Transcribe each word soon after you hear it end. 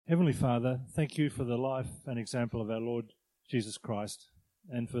Heavenly Father, thank you for the life and example of our Lord Jesus Christ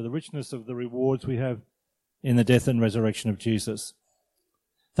and for the richness of the rewards we have in the death and resurrection of Jesus.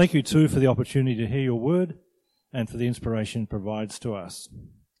 Thank you too for the opportunity to hear your word and for the inspiration it provides to us.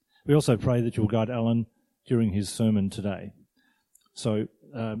 We also pray that you'll guide Alan during his sermon today. So,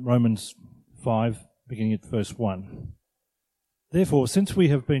 Romans 5, beginning at verse 1. Therefore, since we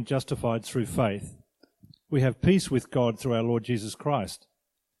have been justified through faith, we have peace with God through our Lord Jesus Christ,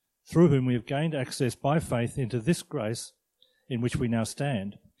 through whom we have gained access by faith into this grace in which we now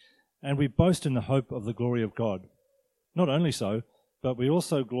stand, and we boast in the hope of the glory of God. Not only so, but we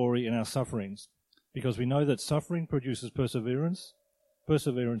also glory in our sufferings, because we know that suffering produces perseverance,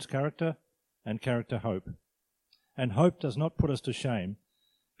 perseverance character, and character hope. And hope does not put us to shame,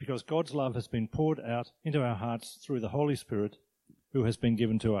 because God's love has been poured out into our hearts through the Holy Spirit who has been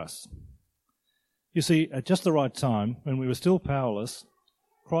given to us. You see, at just the right time, when we were still powerless,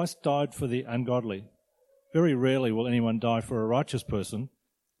 Christ died for the ungodly. Very rarely will anyone die for a righteous person,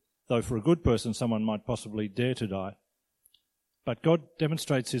 though for a good person someone might possibly dare to die. But God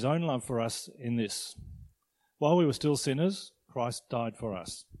demonstrates his own love for us in this. While we were still sinners, Christ died for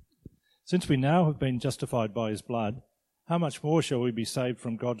us. Since we now have been justified by his blood, how much more shall we be saved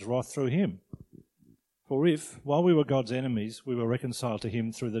from God's wrath through him? For if, while we were God's enemies, we were reconciled to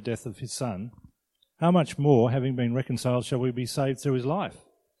him through the death of his Son, how much more, having been reconciled, shall we be saved through his life?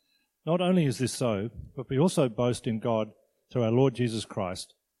 Not only is this so, but we also boast in God through our Lord Jesus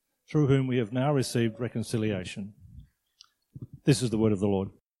Christ, through whom we have now received reconciliation. This is the word of the Lord.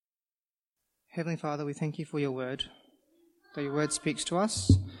 Heavenly Father, we thank you for your word, that your word speaks to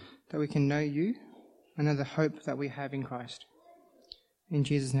us, that we can know you and know the hope that we have in Christ. In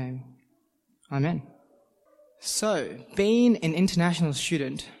Jesus' name, Amen. So, being an international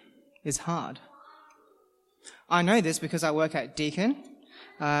student is hard. I know this because I work at Deakin,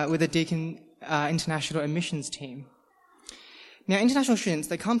 with the Deakin International Admissions team. Now, international students,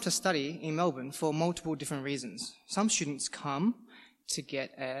 they come to study in Melbourne for multiple different reasons. Some students come to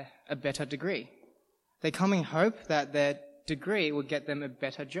get a better degree. They come in hope that their degree will get them a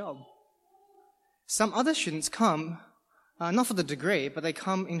better job. Some other students come, not for the degree, but they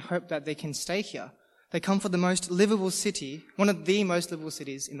come in hope that they can stay here. They come for the most livable city, one of the most livable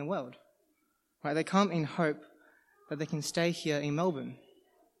cities in the world. Right? They come in hope that they can stay here in Melbourne.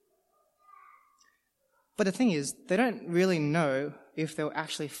 But the thing is, they don't really know if they'll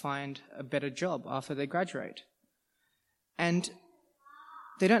actually find a better job after they graduate. And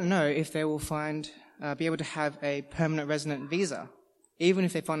they don't know if they will be able to have a permanent resident visa, even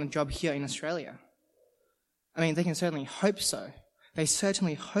if they find a job here in Australia. I mean, they can certainly hope so. They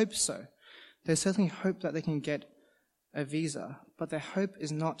certainly hope so. They certainly hope that they can get a visa, but their hope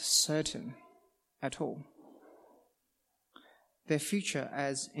is not certain at all. Their future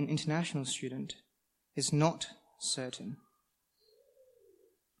as an international student is not certain.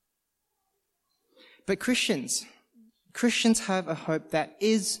 But Christians have a hope that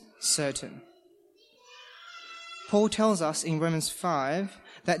is certain. Paul tells us in Romans 5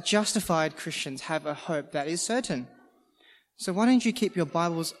 that justified Christians have a hope that is certain. So why don't you keep your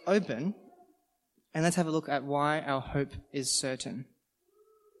Bibles open and let's have a look at why our hope is certain.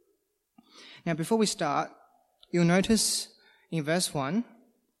 Now, before we start, you'll notice in verse 1,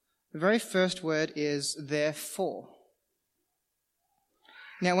 the very first word is therefore.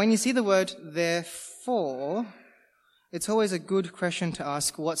 Now, when you see the word therefore, it's always a good question to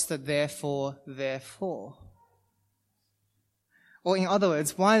ask, what's the therefore? Or in other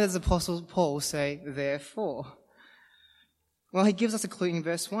words, why does the Apostle Paul say therefore? Well, he gives us a clue in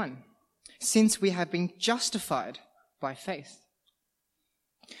verse 1. Since we have been justified by faith.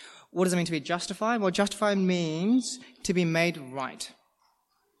 What does it mean to be justified? Well, justified means to be made right.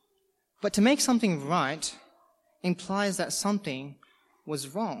 But to make something right implies that something was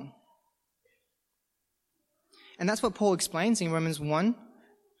wrong. And that's what Paul explains in Romans 1,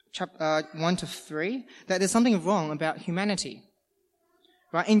 1-3, that there's something wrong about humanity.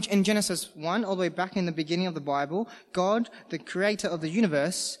 Right? In Genesis 1, all the way back in the beginning of the Bible, God, the creator of the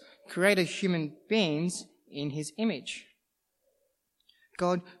universe, created human beings in his image.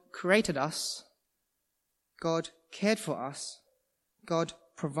 God created us. God cared for us. God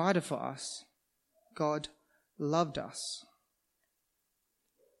provided for us. God loved us.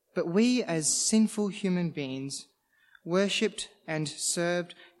 But we as sinful human beings worshipped and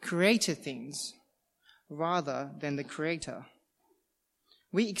served created things rather than the Creator.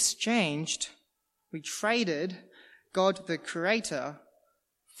 We traded God the Creator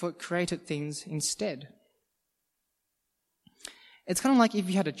for created things instead. It's kind of like if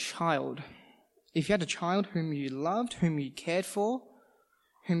you had a child. If you had a child whom you loved, whom you cared for,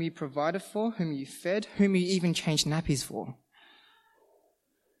 whom you provided for, whom you fed, whom you even changed nappies for.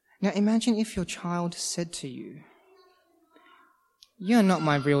 Now imagine if your child said to you, "You're not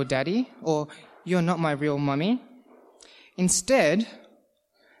my real daddy," or "You're not my real mummy." Instead,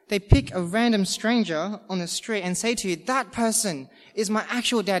 they pick a random stranger on the street and say to you, "That person is my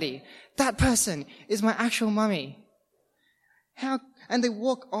actual daddy. That person is my actual mummy." And they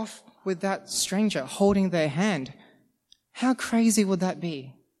walk off with that stranger holding their hand. How crazy would that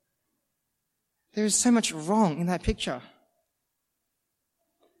be? There is so much wrong in that picture.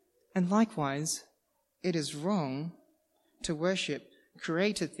 And likewise, it is wrong to worship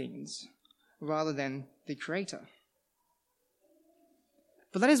created things rather than the Creator.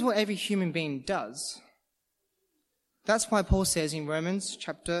 But that is what every human being does. That's why Paul says in Romans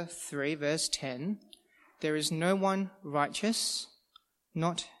chapter 3, verse 10, "There is no one righteous,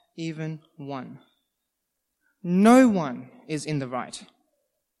 not even one." No one is in the right.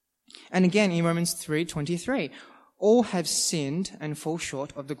 And again in Romans 3:23, "All have sinned and fall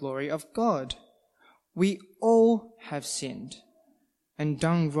short of the glory of God." We all have sinned and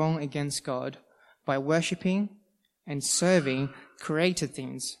done wrong against God by worshipping and serving created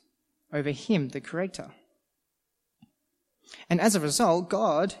things over Him, the Creator. And as a result,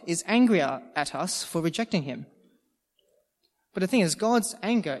 God is angry at us for rejecting Him. But the thing is, God's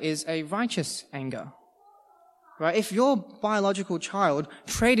anger is a righteous anger. Right? If your biological child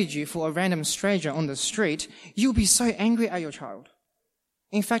traded you for a random stranger on the street, you'll be so angry at your child.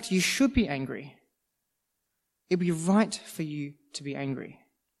 In fact, you should be angry. It'd be right for you to be angry.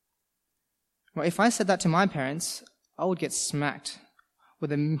 Well, if I said that to my parents, I would get smacked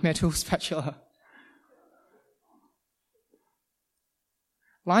with a metal spatula.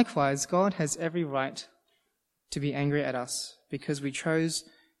 Likewise, God has every right to be angry at us because we chose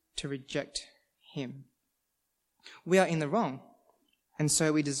to reject Him. We are in the wrong, and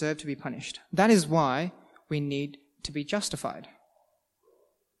so we deserve to be punished. That is why we need to be justified.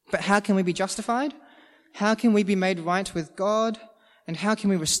 But how can we be justified? How can we be made right with God? And how can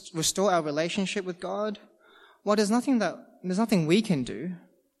we restore our relationship with God? Well, there's nothing we can do,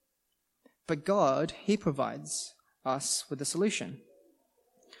 but God, He provides us with a solution.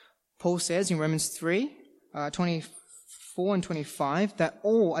 Paul says in Romans 3, 24 and 25, that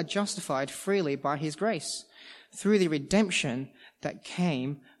all are justified freely by His grace, through the redemption that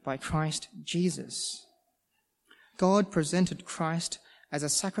came by Christ Jesus. God presented Christ as a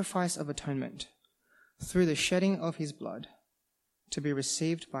sacrifice of atonement through the shedding of His blood to be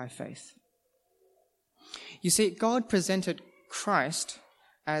received by faith. You see, God presented Christ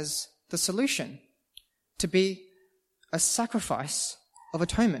as the solution, to be a sacrifice of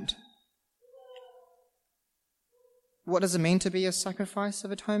atonement. What does it mean to be a sacrifice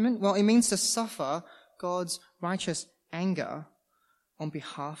of atonement? Well, it means to suffer God's righteous anger on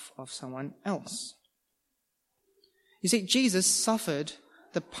behalf of someone else. You see, Jesus suffered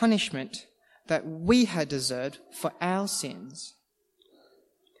the punishment that we had deserved for our sins.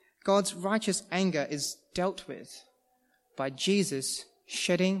 God's righteous anger is dealt with by Jesus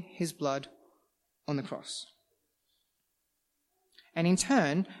shedding His blood on the cross. And in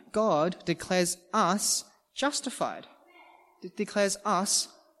turn, God declares us justified. It declares us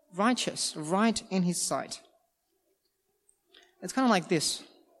righteous, right in His sight. It's kind of like this.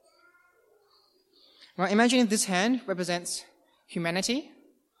 Right? Imagine if this hand represents humanity,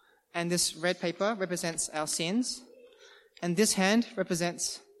 and this red paper represents our sins, and this hand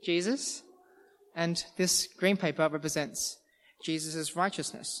represents Jesus, and this green paper represents Jesus'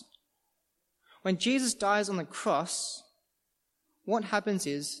 righteousness. When Jesus dies on the cross, what happens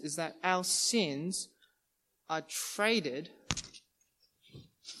is that our sins are traded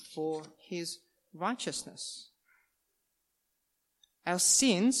for His righteousness. Our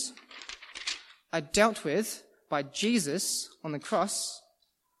sins are dealt with by Jesus on the cross,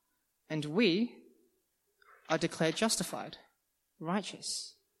 and we are declared justified,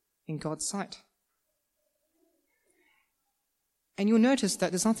 righteous in God's sight. And you'll notice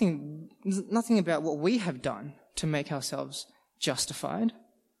that there's nothing about what we have done to make ourselves justified.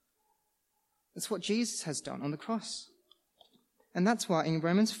 It's what Jesus has done on the cross. And that's why in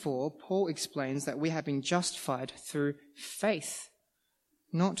Romans 4, Paul explains that we have been justified through faith,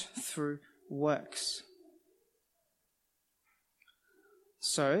 not through works.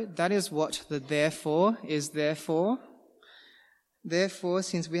 So that is what the therefore is there for. Therefore,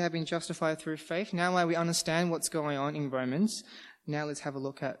 since we have been justified through faith, now that we understand what's going on in Romans, now let's have a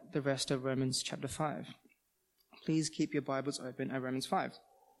look at the rest of Romans chapter 5. Please keep your Bibles open at Romans 5.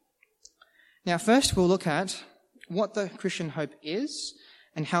 Now, first we'll look at what the Christian hope is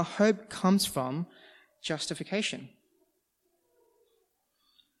and how hope comes from justification.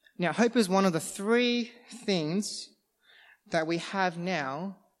 Now, hope is one of the three things that we have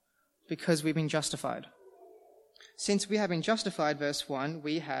now because we've been justified. Since we have been justified, verse 1,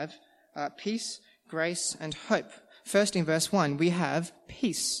 we have peace, grace, and hope. First, in verse 1, we have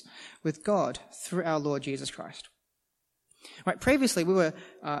peace with God through our Lord Jesus Christ. Right, previously, we were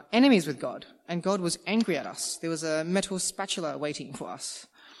enemies with God, and God was angry at us. There was a metal spatula waiting for us.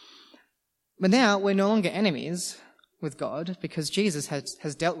 But now, we're no longer enemies with God because Jesus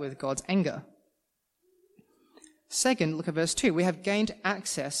has dealt with God's anger. Second, look at verse 2. We have gained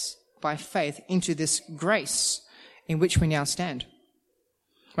access by faith into this grace in which we now stand.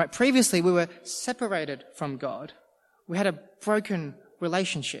 Right, previously, we were separated from God. We had a broken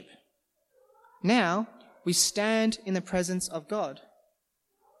relationship. Now, we stand in the presence of God.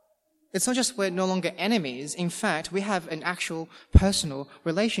 It's not just we're no longer enemies. In fact, we have an actual personal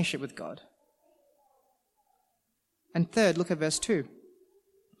relationship with God. And third, look at verse 2.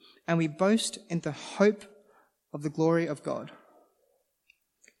 And we boast in the hope of the glory of God.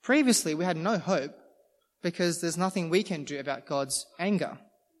 Previously, we had no hope because there's nothing we can do about God's anger.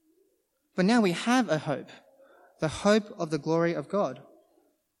 But now we have a hope, the hope of the glory of God.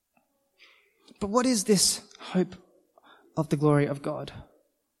 But what is this hope of the glory of God?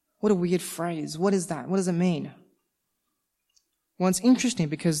 What a weird phrase. What is that? What does it mean? Well, it's interesting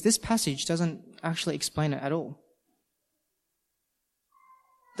because this passage doesn't actually explain it at all.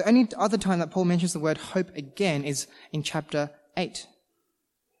 The only other time that Paul mentions the word hope again is in chapter 8.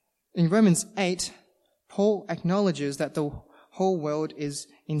 In Romans 8, Paul acknowledges that the whole world is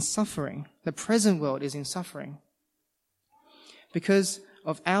in suffering. The present world is in suffering. Because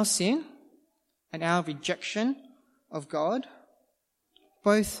of our sin and our rejection of God,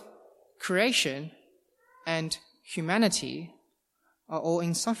 both creation and humanity are all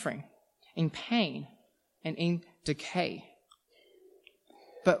in suffering, in pain, and in decay.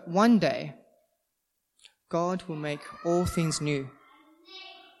 But one day, God will make all things new.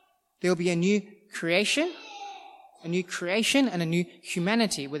 There will be a new creation and a new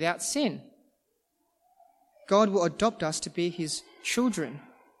humanity without sin. God will adopt us to be his children,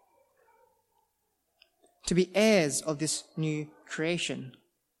 to be heirs of this new creation.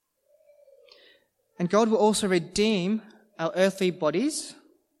 And God will also redeem our earthly bodies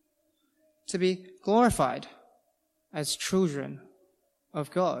to be glorified as children of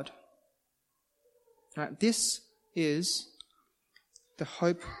God. Right, this is the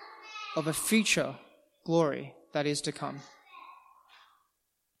hope of a future glory that is to come.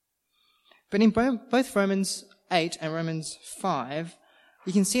 But in both Romans 8 and Romans 5,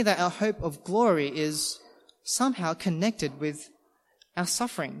 you can see that our hope of glory is somehow connected with our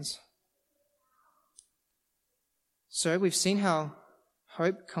sufferings. So we've seen how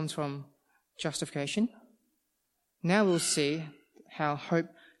hope comes from justification. Now we'll see how hope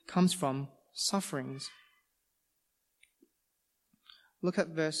comes from sufferings. Look at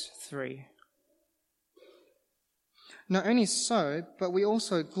verse 3. Not only so, but we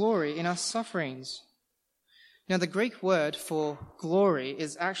also glory in our sufferings. Now, the Greek word for glory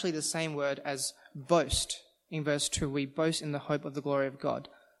is actually the same word as boast. In verse 2, we boast in the hope of the glory of God.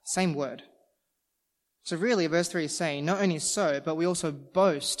 Same word. So really, verse 3 is saying, not only so, but we also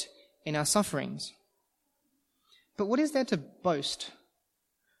boast in our sufferings. But what is there to boast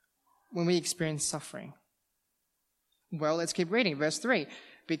when we experience suffering? Well, let's keep reading. Verse 3.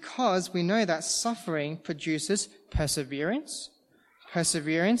 Because we know that suffering produces perseverance,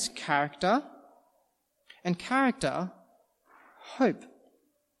 character, and character, hope.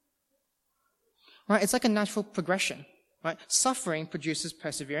 Right? It's like a natural progression. Right? Suffering produces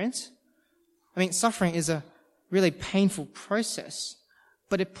perseverance. Suffering is a really painful process,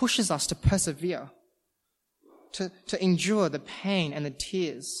 but it pushes us to persevere, to endure the pain and the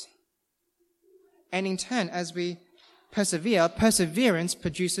tears. And in turn, as we persevere, perseverance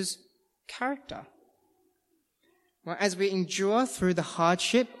produces character. Well, as we endure through the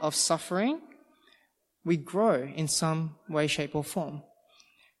hardship of suffering, we grow in some way, shape, or form.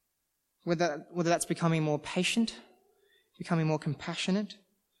 Whether that's becoming more patient, becoming more compassionate,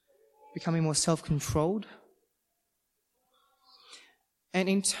 becoming more self-controlled. And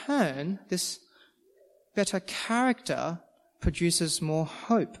in turn, this better character produces more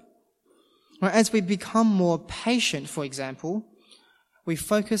hope. As we become more patient, for example, we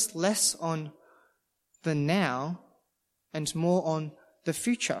focus less on the now and more on the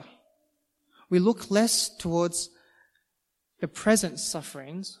future. We look less towards the present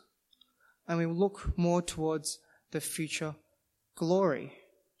sufferings and we look more towards the future glory.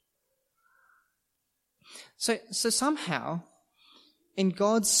 So somehow, in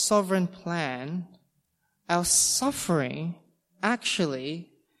God's sovereign plan, our suffering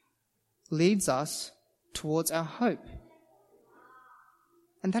actually leads us towards our hope.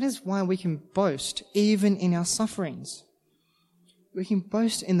 And that is why we can boast even in our sufferings. We can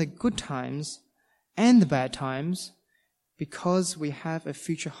boast in the good times and the bad times because we have a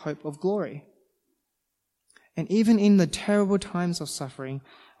future hope of glory. And even in the terrible times of suffering,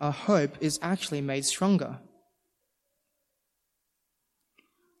 our hope is actually made stronger.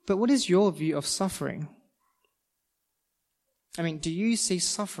 But what is your view of suffering? I mean, do you see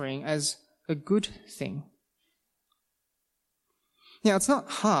suffering as a good thing? Now, it's not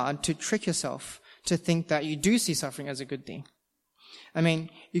hard to trick yourself to think that you do see suffering as a good thing. I mean,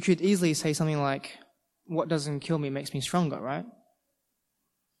 you could easily say something like, what doesn't kill me makes me stronger, right?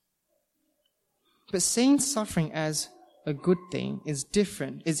 But seeing suffering as a good thing is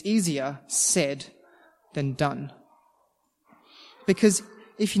different, is easier said than done. Because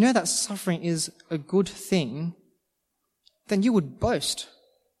if you know that suffering is a good thing, then you would boast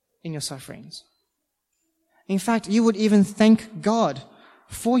in your sufferings. In fact, you would even thank God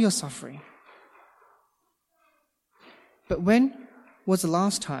for your suffering. But when was the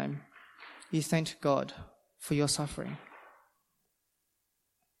last time you thanked God for your suffering?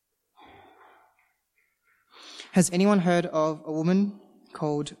 Has anyone heard of a woman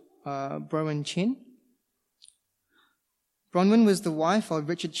called Bronwyn Chin? Bronwyn was the wife of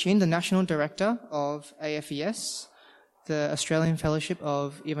Richard Chin, the National Director of AFES, the Australian Fellowship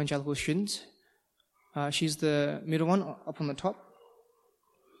of Evangelical Students. She's the middle one up on the top.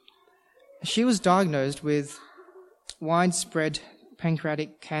 She was diagnosed with widespread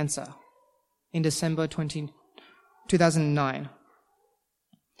pancreatic cancer in December 2009.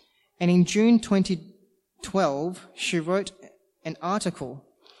 And in June 2012, she wrote an article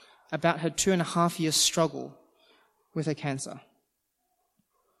about her 2.5-year struggle with her cancer.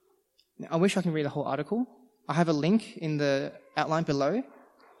 Now, I wish I can read the whole article. I have a link in the outline below.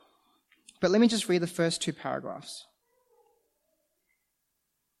 But let me just read the first 2 paragraphs.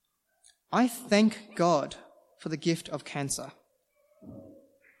 I thank God for the gift of cancer.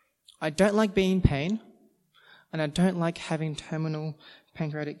 I don't like being in pain, and I don't like having terminal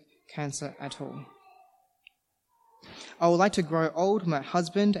pancreatic cancer at all. I would like to grow old with my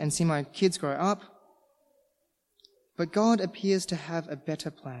husband and see my kids grow up, but God appears to have a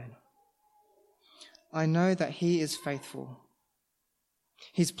better plan. I know that He is faithful.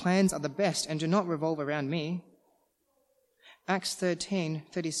 His plans are the best and do not revolve around me. Acts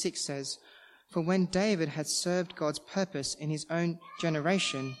 13:36 says, "For when David had served God's purpose in his own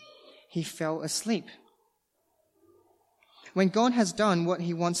generation, he fell asleep. When God has done what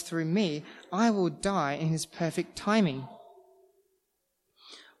He wants through me, I will die in His perfect timing.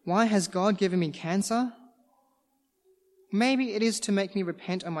 Why has God given me cancer? Maybe it is to make me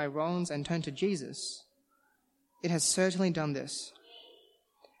repent of my wrongs and turn to Jesus. It has certainly done this.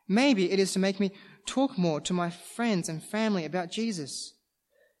 Maybe it is to make me talk more to my friends and family about Jesus.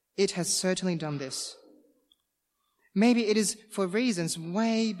 It has certainly done this. Maybe it is for reasons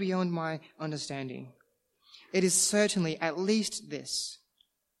way beyond my understanding. It is certainly at least this.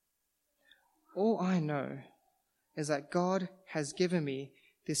 All I know is that God has given me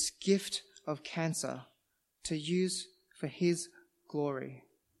this gift of cancer to use for His glory.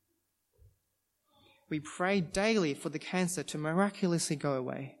 We pray daily for the cancer to miraculously go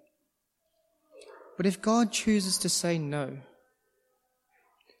away. But if God chooses to say no,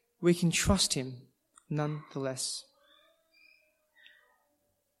 we can trust Him nonetheless.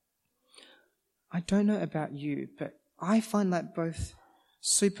 I don't know about you, but I find that both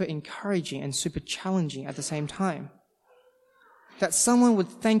super encouraging and super challenging at the same time. That someone would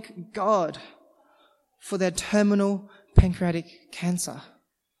thank God for their terminal pancreatic cancer.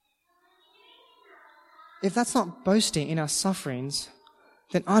 If that's not boasting in our sufferings,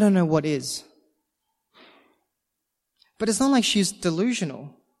 then I don't know what is. But it's not like she's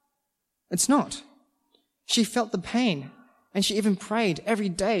delusional. It's not. She felt the pain, and she even prayed every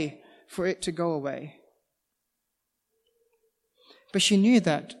day for it to go away. But she knew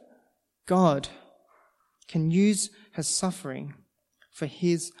that God can use her suffering for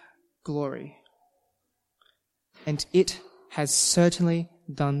His glory. And it has certainly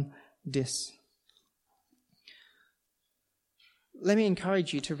done this. Let me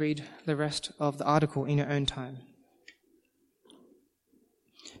encourage you to read the rest of the article in your own time.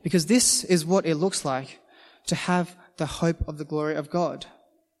 Because this is what it looks like to have the hope of the glory of God.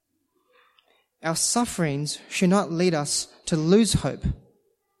 Our sufferings should not lead us to lose hope,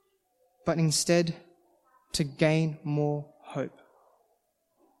 but instead to gain more hope.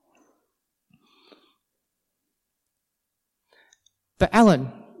 But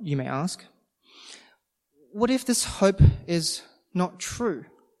Alan, you may ask, what if this hope is not true?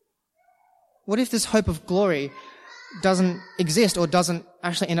 What if this hope of glory doesn't exist or doesn't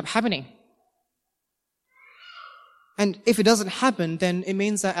actually end up happening? And if it doesn't happen, then it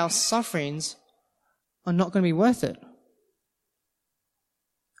means that our sufferings are not going to be worth it.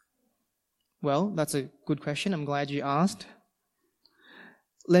 Well, that's a good question. I'm glad you asked.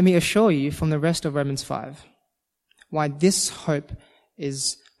 Let me assure you from the rest of Romans 5 why this hope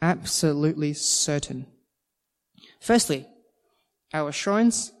is absolutely certain. Firstly, our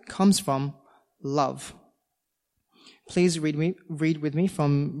assurance comes from love. Please read with me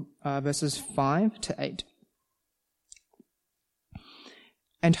from verses 5 to 8.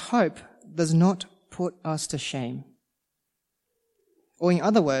 And hope does not put us to shame. Or in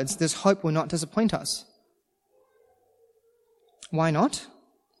other words, this hope will not disappoint us. Why not?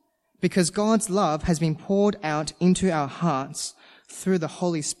 Because God's love has been poured out into our hearts through the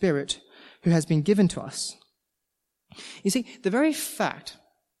Holy Spirit who has been given to us. You see, the very fact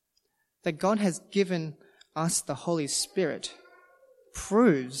that God has given us the Holy Spirit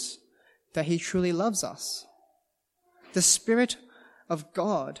proves that He truly loves us. The Spirit of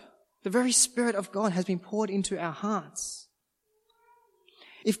God, the very Spirit of God has been poured into our hearts.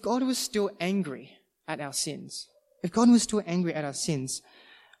 If God was still angry at our sins,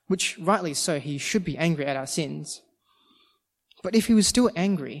 which rightly so, He should be angry at our sins, but if He was still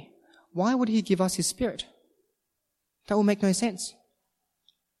angry, why would He give us His Spirit? That will make no sense.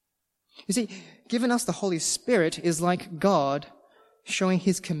 You see, giving us the Holy Spirit is like God showing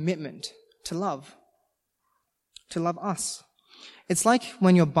His commitment to love us. It's like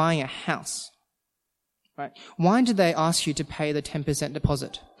when you're buying a house, right? Why do they ask you to pay the 10%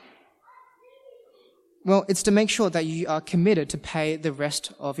 deposit? Well, it's to make sure that you are committed to pay the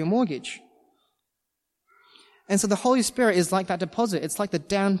rest of your mortgage. And so the Holy Spirit is like that deposit. It's like the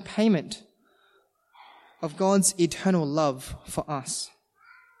down payment of God's eternal love for us.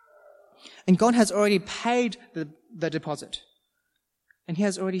 And God has already paid the deposit. And He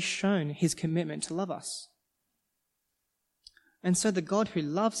has already shown His commitment to love us. And so the God who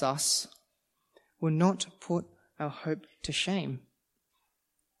loves us will not put our hope to shame.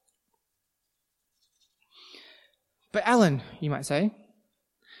 But Alan, you might say,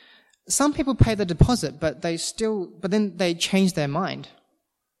 some people pay the deposit, but then they change their mind.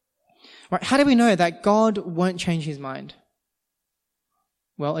 Right? How do we know that God won't change His mind?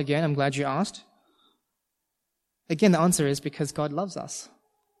 Well, again, I'm glad you asked. Again, the answer is because God loves us.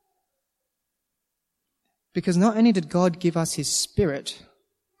 Because not only did God give us His Spirit,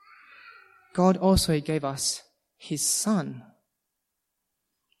 God also gave us His Son.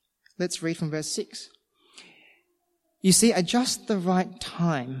 Let's read from verse 6. You see, at just the right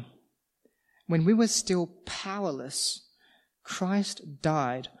time, when we were still powerless, Christ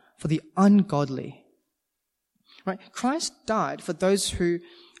died for the ungodly. Right? Christ died for those who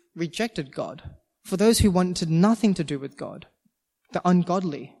rejected God, for those who wanted nothing to do with God, the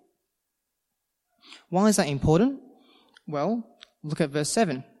ungodly. Why is that important? Well, look at verse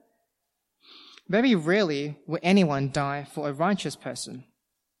 7. Very rarely will anyone die for a righteous person,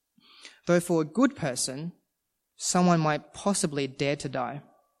 though for a good person, someone might possibly dare to die.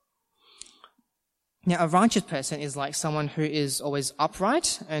 Now, a righteous person is like someone who is always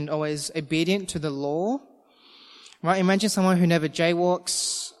upright and always obedient to the law. Right? Imagine someone who never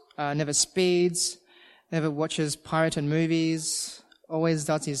jaywalks, never speeds, never watches pirated movies, always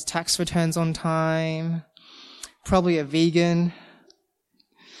does his tax returns on time, probably a vegan.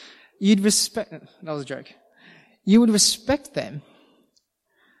 That was a joke. You would respect them,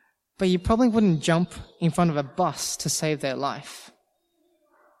 but you probably wouldn't jump in front of a bus to save their life.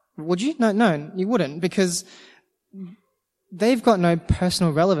 Would you? No, you wouldn't, because they've got no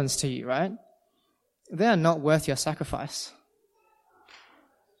personal relevance to you, right? They are not worth your sacrifice.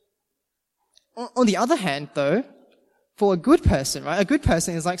 On the other hand, though, for a good person, right? A good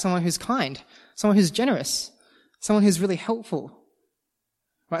person is like someone who's kind, someone who's generous, someone who's really helpful.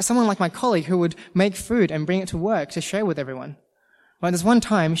 Right? Someone like my colleague who would make food and bring it to work to share with everyone. Right? There's one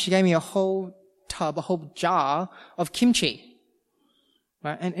time she gave me a whole jar of kimchi.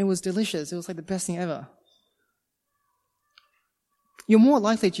 Right? And it was delicious. It was like the best thing ever. You're more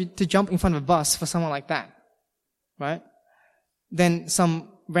likely to jump in front of a bus for someone like that, right? Than some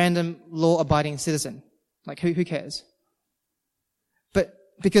random law-abiding citizen. Like, who cares? But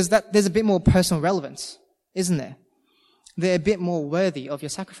because there's a bit more personal relevance, isn't there? They're a bit more worthy of your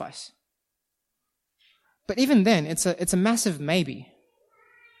sacrifice. But even then, it's a massive maybe,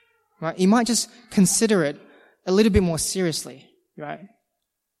 right? You might just consider it a little bit more seriously, right?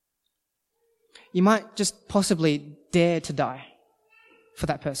 You might just possibly dare to die for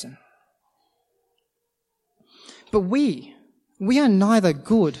that person. But we are neither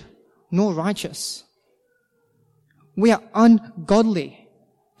good nor righteous. We are ungodly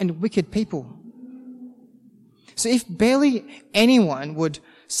and wicked people. So if barely anyone would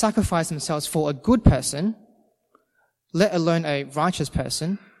sacrifice themselves for a good person, let alone a righteous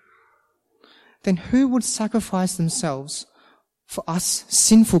person, then who would sacrifice themselves for us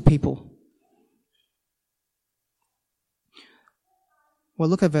sinful people? Well,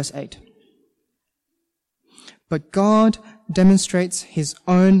 look at verse 8. But God demonstrates his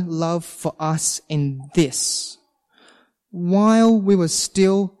own love for us in this: while we were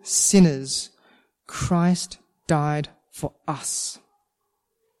still sinners, Christ died for us.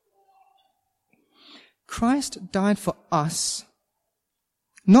 Christ died for us,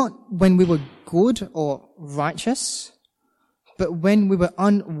 not when we were good or righteous, but when we were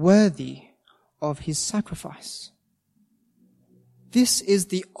unworthy of his sacrifice. This is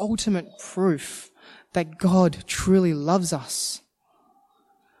the ultimate proof that God truly loves us.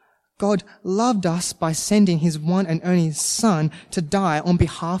 God loved us by sending his one and only Son to die on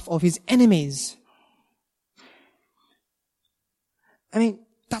behalf of his enemies. I mean,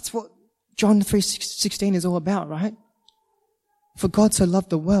 that's what John 3:16 is all about, right? For God so loved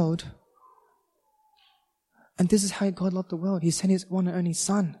the world. And this is how God loved the world. He sent his one and only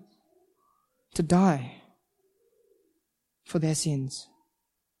Son to die for their sins.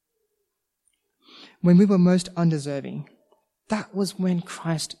 When we were most undeserving, that was when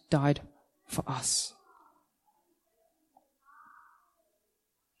Christ died for us.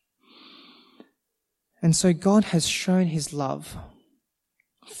 And so God has shown his love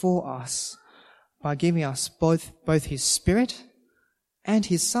for us by giving us both his Spirit and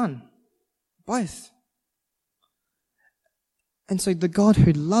his Son. Both. And so the God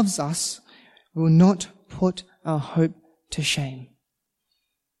who loves us will not put our hope to shame.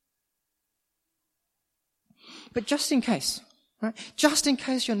 But just in case, right? Just in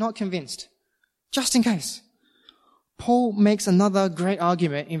case you're not convinced, just in case, Paul makes another great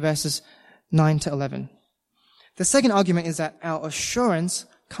argument in verses 9 to 11. The second argument is that our assurance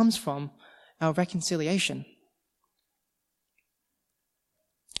comes from our reconciliation.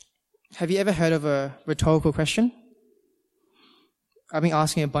 Have you ever heard of a rhetorical question? I've been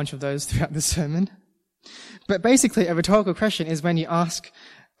asking a bunch of those throughout the sermon. But basically, a rhetorical question is when you ask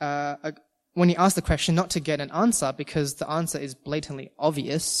the question not to get an answer because the answer is blatantly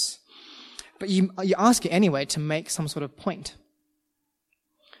obvious, but you ask it anyway to make some sort of point.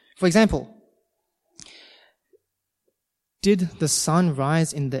 For example, did the sun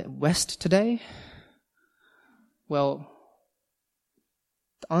rise in the west today? Well,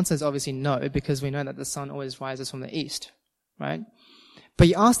 the answer is obviously no, because we know that the sun always rises from the east, right? But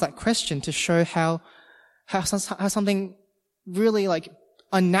you ask that question to show how something really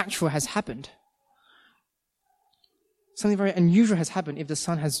unnatural has happened. Something very unusual has happened if the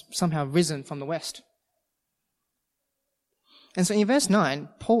sun has somehow risen from the west. And so in verse 9,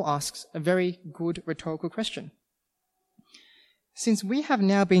 Paul asks a very good rhetorical question. Since we have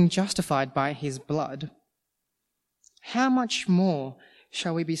now been justified by his blood, how much more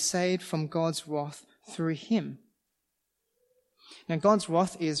shall we be saved from God's wrath through him? Now, God's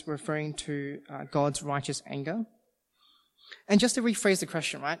wrath is referring to God's righteous anger. And just to rephrase the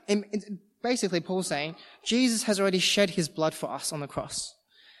question, right? Basically, Paul's saying, Jesus has already shed his blood for us on the cross.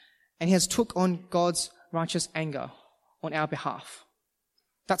 And he has took on God's righteous anger on our behalf.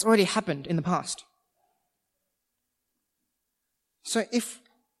 That's already happened in the past. So if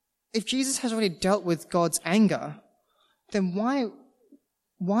Jesus has already dealt with God's anger, then why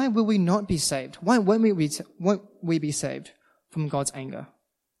will we not be saved? Why won't we be saved from God's anger?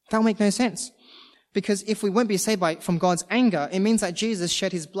 That will make no sense. Because if we won't be saved from God's anger, it means that Jesus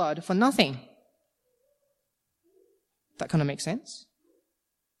shed his blood for nothing. That kind of makes sense.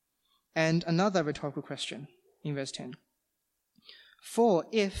 And another rhetorical question in verse 10. For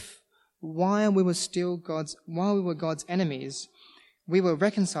if, while we were God's enemies, we were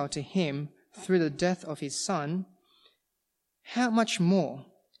reconciled to him through the death of his Son, how much more,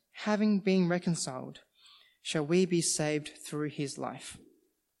 having been reconciled, shall we be saved through his life?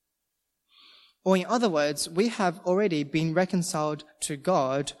 Or in other words, we have already been reconciled to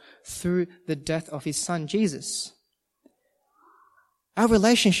God through the death of his Son, Jesus. Our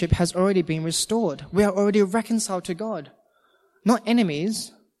relationship has already been restored. We are already reconciled to God. Not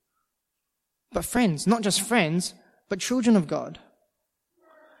enemies, but friends. Not just friends, but children of God.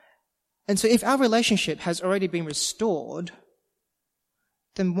 And so if our relationship has already been restored,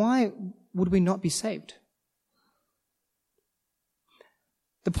 then why would we not be saved?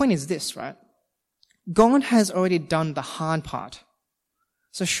 The point is this, right? God has already done the hard part.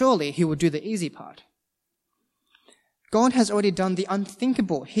 So surely he will do the easy part. God has already done the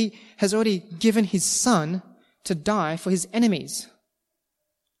unthinkable. He has already given his Son to die for his enemies.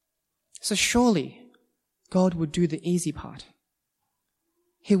 So surely God would do the easy part.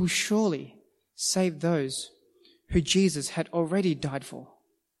 He will surely save those who Jesus had already died for.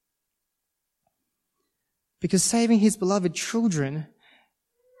 Because saving his beloved children,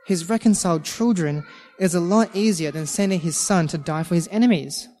 his reconciled children, is a lot easier than sending his Son to die for his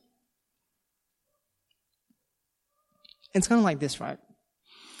enemies. It's kind of like this, right?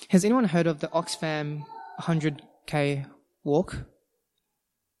 Has anyone heard of the Oxfam 100k walk?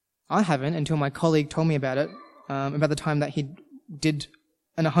 I haven't until my colleague told me about it, about the time that he did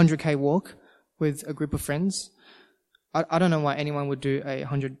an 100k walk with a group of friends. I don't know why anyone would do a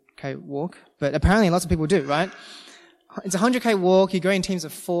 100k walk, but apparently lots of people do, right? It's a 100k walk, you go in teams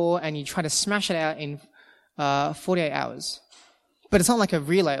of 4 and you try to smash it out in 48 hours. But it's not like a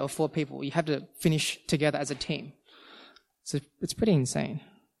relay of 4 people. You have to finish together as a team. So it's pretty insane.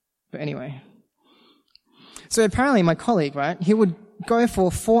 But anyway. So apparently my colleague, right, he would go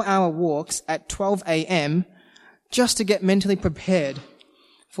for 4-hour walks at 12 a.m. just to get mentally prepared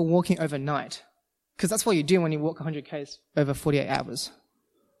for walking overnight. Because that's what you do when you walk 100 k's over 48 hours.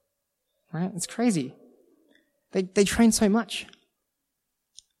 Right? It's crazy. They train so much.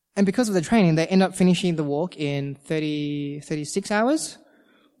 And because of the training, they end up finishing the walk in 36 hours,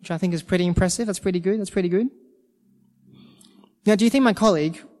 which I think is pretty impressive. That's pretty good. Now, do you think my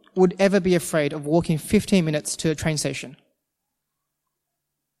colleague would ever be afraid of walking 15 minutes to a train station?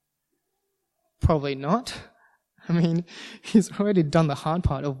 Probably not. I mean, he's already done the hard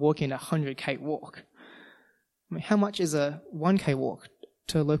part of walking a 100k walk. I mean, how much is a 1k walk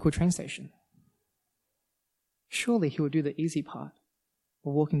to a local train station? Surely he will do the easy part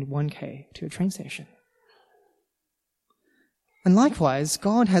of walking 1k to a train station. And likewise,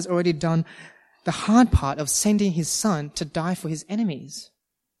 God has already done the hard part of sending his Son to die for his enemies.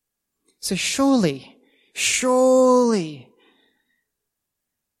 So surely,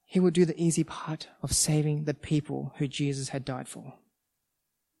 he would do the easy part of saving the people who Jesus had died for.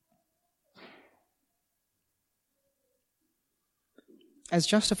 As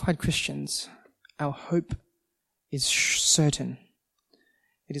justified Christians, our hope is certain.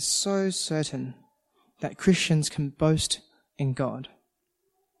 It is so certain that Christians can boast in God.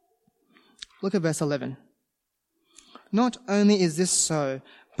 Look at verse 11. Not only is this so,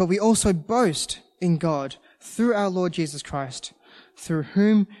 but we also boast in God through our Lord Jesus Christ, through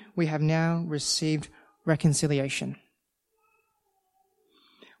whom we have now received reconciliation.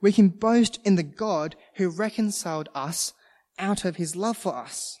 We can boast in the God who reconciled us out of his love for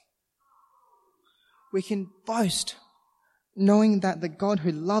us. We can boast knowing that the God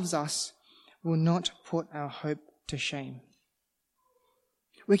who loves us will not put our hope to shame.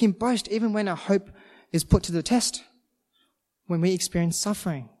 We can boast even when our hope is put to the test, when we experience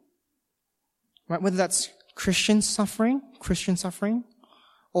suffering. Right? Whether that's Christian suffering,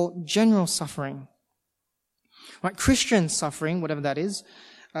 or general suffering. Right? Christian suffering, whatever that is,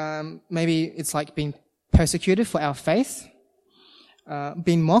 maybe it's like being persecuted for our faith,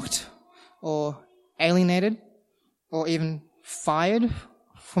 being mocked, or alienated, or even fired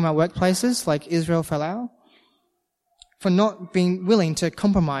from our workplaces like Israel Folau, for not being willing to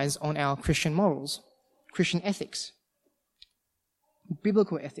compromise on our Christian morals, Christian ethics,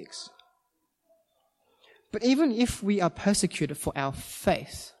 biblical ethics. But even if we are persecuted for our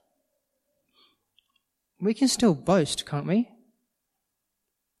faith, we can still boast, can't we?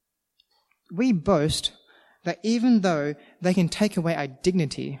 We boast that even though they can take away our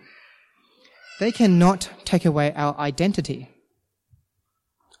dignity, they cannot take away our identity.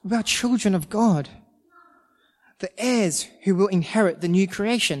 We are children of God, the heirs who will inherit the new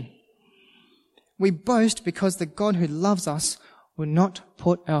creation. We boast because the God who loves us will not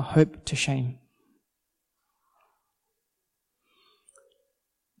put our hope to shame.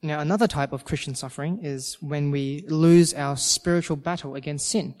 Now, another type of Christian suffering is when we lose our spiritual battle against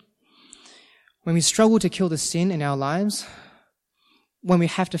sin. When we struggle to kill the sin in our lives, when we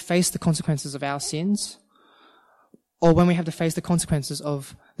have to face the consequences of our sins, or when we have to face the consequences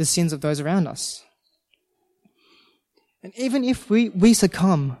of the sins of those around us. And even if we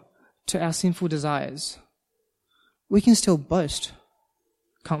succumb to our sinful desires, we can still boast,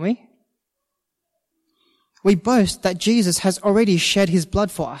 can't we? We boast that Jesus has already shed his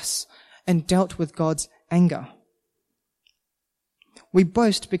blood for us and dealt with God's anger. We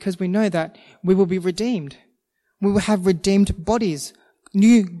boast because we know that we will be redeemed. We will have redeemed bodies,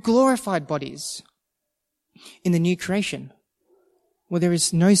 new glorified bodies in the new creation, where there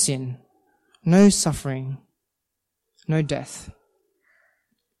is no sin, no suffering, no death.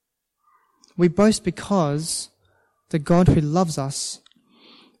 We boast because the God who loves us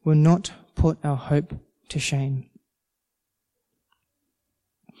will not put our hope to shame.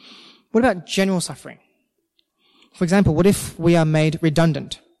 What about general suffering? For example, what if we are made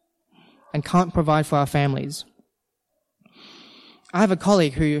redundant and can't provide for our families? I have a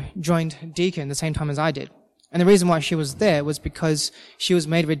colleague who joined Deakin the same time as I did. And the reason why she was there was because she was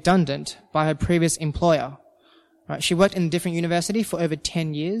made redundant by her previous employer. Right? She worked in a different university for over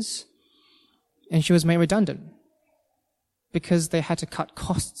 10 years, and she was made redundant because they had to cut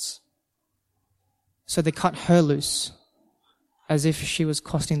costs. So they cut her loose as if she was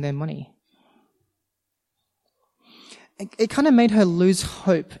costing them money. It kind of made her lose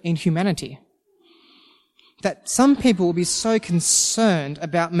hope in humanity. That some people will be so concerned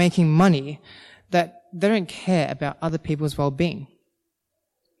about making money that they don't care about other people's well-being.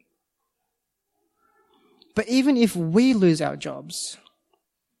 But even if we lose our jobs,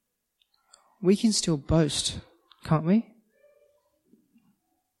 we can still boast, can't we?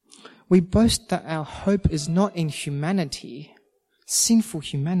 We boast that our hope is not in humanity, sinful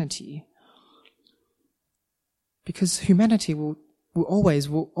humanity, because humanity will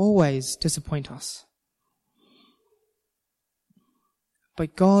always disappoint us.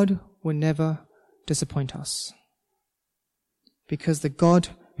 But God will never disappoint us, because the God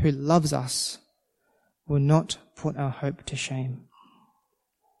who loves us will not put our hope to shame.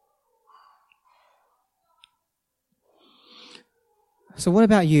 So what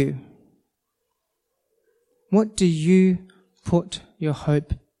about you? What do you put your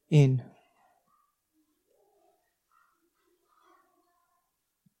hope in?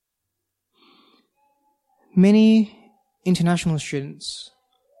 Many international students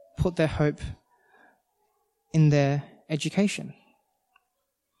put their hope in their education.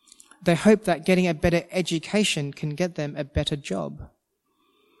 They hope that getting a better education can get them a better job,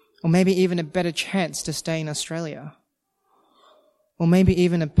 or maybe even a better chance to stay in Australia, or maybe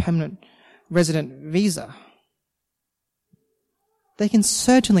even a permanent resident visa. They can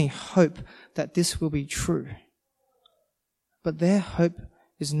certainly hope that this will be true, but their hope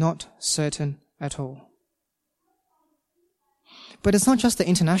is not certain at all. But it's not just the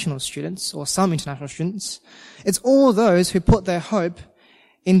international students, or some international students. It's all those who put their hope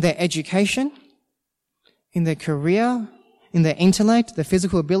in their education, in their career, in their intellect, their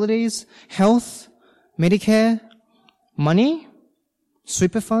physical abilities, health, Medicare, money,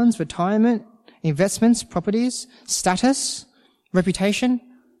 super funds, retirement, investments, properties, status, reputation,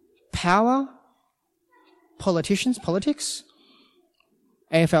 power, politics,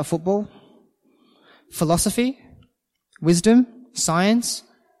 AFL football, philosophy, wisdom, science,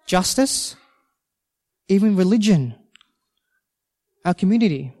 justice, even religion, our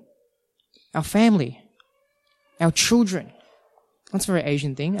community, our family, our children. That's a very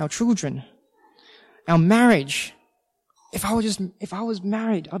Asian thing, our children, our marriage. If I was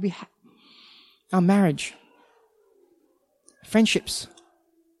married, I'd be our marriage, friendships,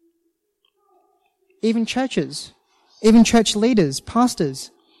 even churches, even church leaders, pastors,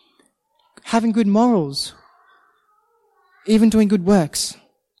 having good morals, even doing good works.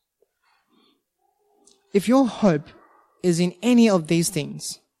 If your hope is in any of these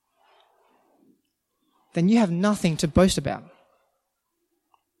things, then you have nothing to boast about.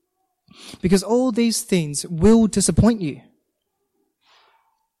 Because all these things will disappoint you.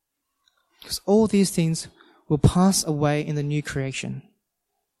 Because all these things will pass away in the new creation.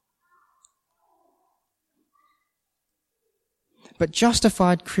 But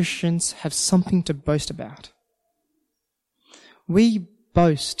justified Christians have something to boast about. We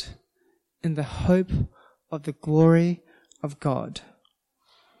boast in the hope of the glory of God.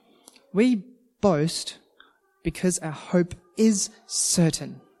 We boast because our hope is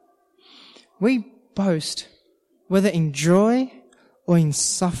certain. We boast, whether in joy or in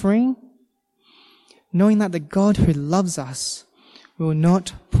suffering, knowing that the God who loves us will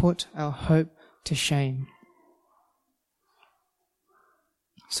not put our hope to shame.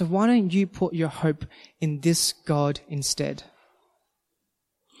 So why don't you put your hope in this God instead?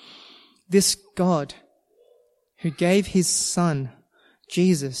 This God who gave his Son,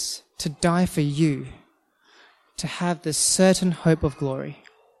 Jesus, to die for you, to have the certain hope of glory.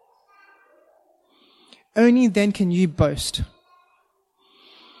 Only then can you boast,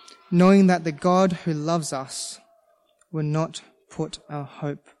 knowing that the God who loves us will not put our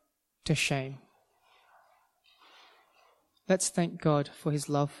hope to shame. Let's thank God for his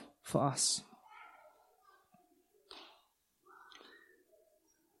love for us.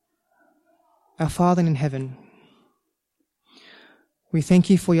 Our Father in heaven, we thank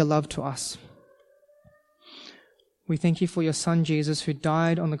you for your love to us. We thank you for your Son Jesus, who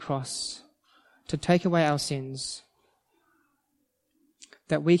died on the cross to take away our sins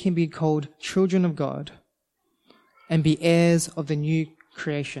that we can be called children of God and be heirs of the new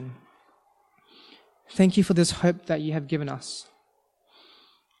creation. Thank you for this hope that you have given us.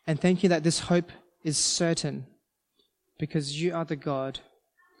 And thank you that this hope is certain because you are the God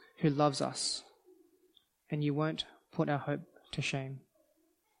who loves us and you won't put our hope to shame.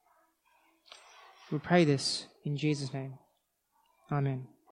 We pray this in Jesus' name. Amen.